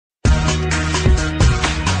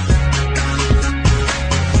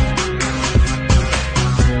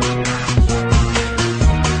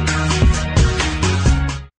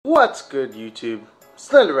What's good, YouTube?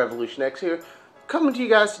 Slendy Revolution X here, coming to you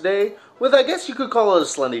guys today with, I guess you could call it a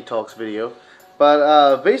Slendy Talks video.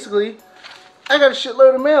 But basically, I got a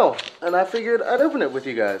shitload of mail, and I figured I'd open it with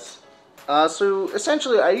you guys. So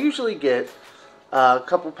essentially, I usually get a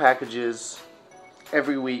couple packages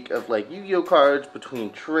every week of like Yu-Gi-Oh cards between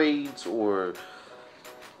trades or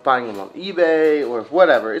buying them on eBay or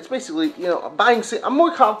whatever. It's basically, you know, I'm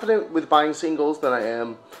more confident with buying singles than I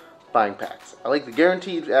am buying packs. I like the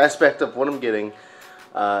guaranteed aspect of what I'm getting,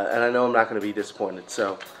 and I know I'm not going to be disappointed.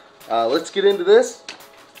 So let's get into this.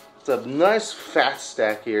 It's a nice fat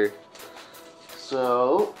stack here.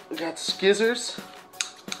 So we got skizzers.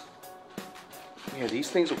 Yeah, these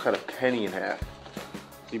things will cut a penny in half.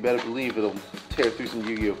 So you better believe it'll tear through some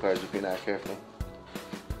Yu-Gi-Oh cards if you're not careful.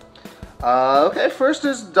 Okay, first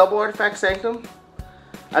is Double Artifact Sanctum.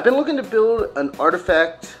 I've been looking to build an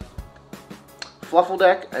artifact Fluffle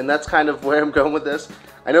deck, and that's kind of where I'm going with this.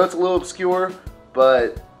 I know it's a little obscure,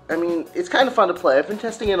 but I mean, it's kind of fun to play. I've been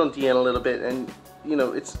testing it on DN a little bit, and you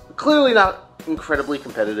know, it's clearly not incredibly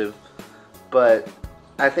competitive, but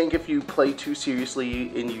I think if you play too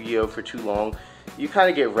seriously in Yu-Gi-Oh for too long, you kind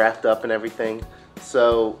of get wrapped up in everything.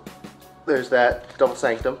 So there's that Double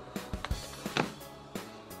Sanctum.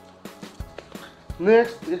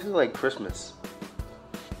 Next, this is like Christmas.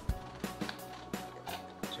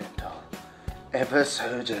 Gentle. Ever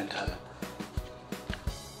so gentle.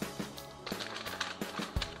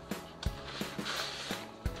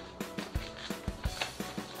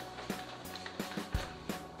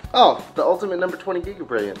 Oh, the ultimate number 20 Giga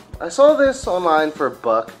Brilliant. I saw this online for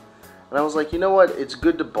 $1, and I was like, you know what? It's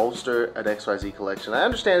good to bolster an XYZ collection. I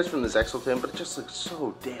understand it's from the Zexaltin, but it just looks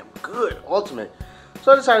so damn good. Ultimate.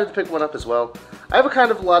 So I decided to pick one up as well. I have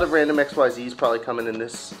a lot of random XYZs probably coming in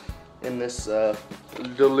this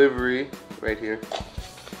delivery right here.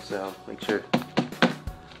 So make sure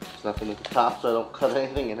there's nothing at the top so I don't cut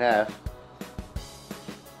anything in half.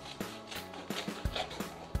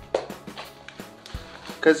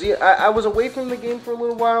 Because yeah, I was away from the game for a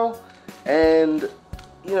little while, and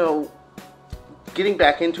you know, getting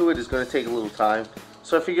back into it is going to take a little time.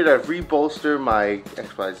 So I figured I'd re-bolster my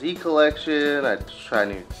XYZ collection, I'd try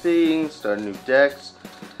new things, start new decks,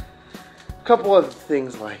 a couple other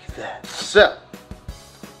things like that. So,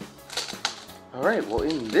 alright, well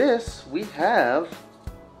in this, we have,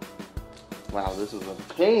 wow, this is a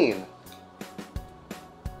pain.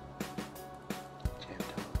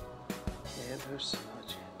 Gentle, ever so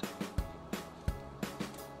gentle.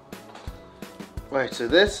 Alright, so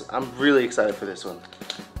this, I'm really excited for this one.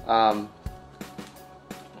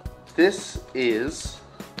 This is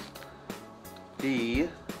the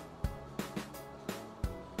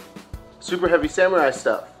Super Heavy Samurai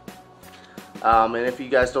stuff. And if you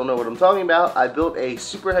guys don't know what I'm talking about, I built a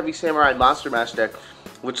Super Heavy Samurai Monster Mash deck,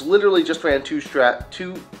 which literally just ran two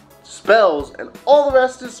spells, and all the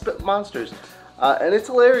rest is monsters. And it's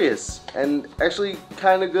hilarious, and actually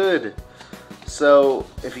kind of good. So,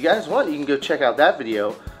 if you guys want, you can go check out that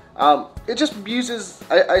video. It just uses,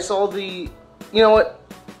 I saw the, you know what?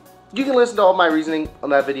 You can listen to all my reasoning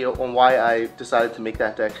on that video on why I decided to make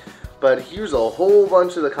that deck, but here's a whole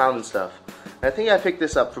bunch of the common stuff. And I think I picked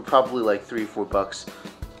this up for probably like $3 or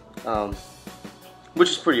 $4, which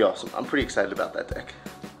is pretty awesome. I'm pretty excited about that deck.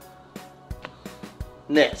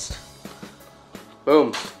 Next,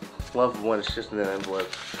 boom, love when it's just in an envelope.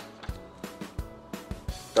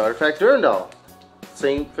 The Artifact Durandal,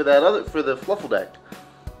 same for for the Fluffle deck.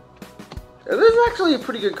 This is actually a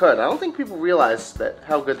pretty good card. I don't think people realize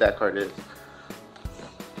how good that card is.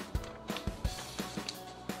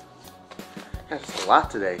 That's a lot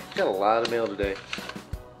today. Got a lot of mail today.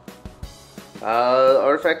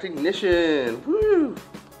 Artifact Ignition. Woo!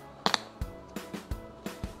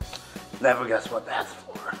 Never guess what that's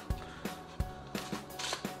for.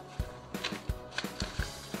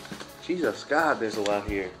 Jesus God, there's a lot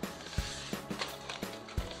here.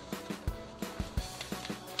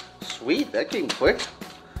 Sweet, that came quick.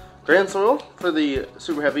 Grand Soil for the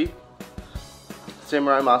Super Heavy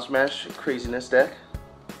Samurai Monster Mash Craziness deck.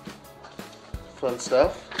 Fun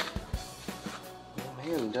stuff. Oh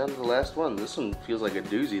man, down to the last one. This one feels like a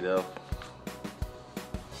doozy though.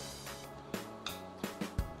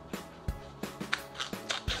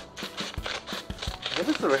 What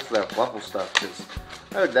is the rest of that Fluffle stuff? Because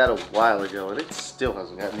I heard that a while ago and it still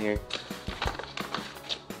hasn't gotten here.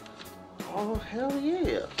 Oh hell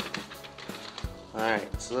yeah.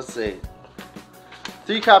 Alright, so let's see.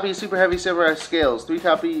 3 copy Super Heavy Samurai Scales, 3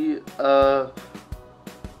 copy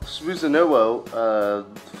Suzunowo,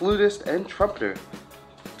 Flutist, and Trumpeter.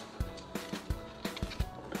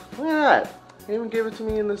 Look at that. They even gave it to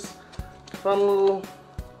me in this fun little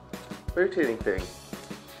rotating thing.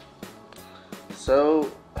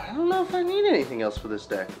 So I don't know if I need anything else for this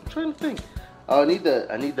deck. I'm trying to think. Oh, I need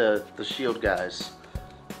the shield guys.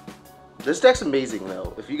 This deck's amazing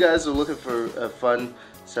though. If you guys are looking for a fun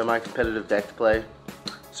semi-competitive deck to play,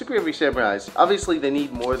 Super Heavy Samurais. Obviously they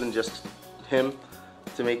need more than just him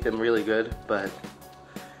to make them really good, but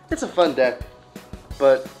it's a fun deck.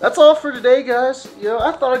 But that's all for today, guys. You know,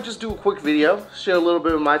 I thought I'd just do a quick video, share a little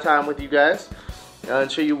bit of my time with you guys,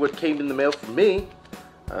 and show you what came in the mail for me.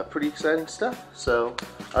 Pretty exciting stuff. So,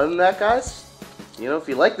 other than that, guys, you know, if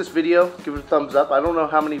you like this video, give it a thumbs up. I don't know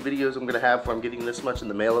how many videos I'm going to have where I'm getting this much in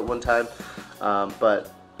the mail at one time,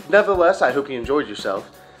 but nevertheless, I hope you enjoyed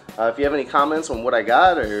yourself. If you have any comments on what I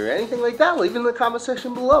got or anything like that, leave it in the comment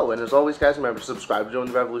section below. And as always, guys, remember to subscribe to join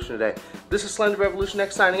the revolution today. This is Slendy Revolution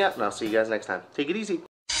X signing out, and I'll see you guys next time. Take it easy.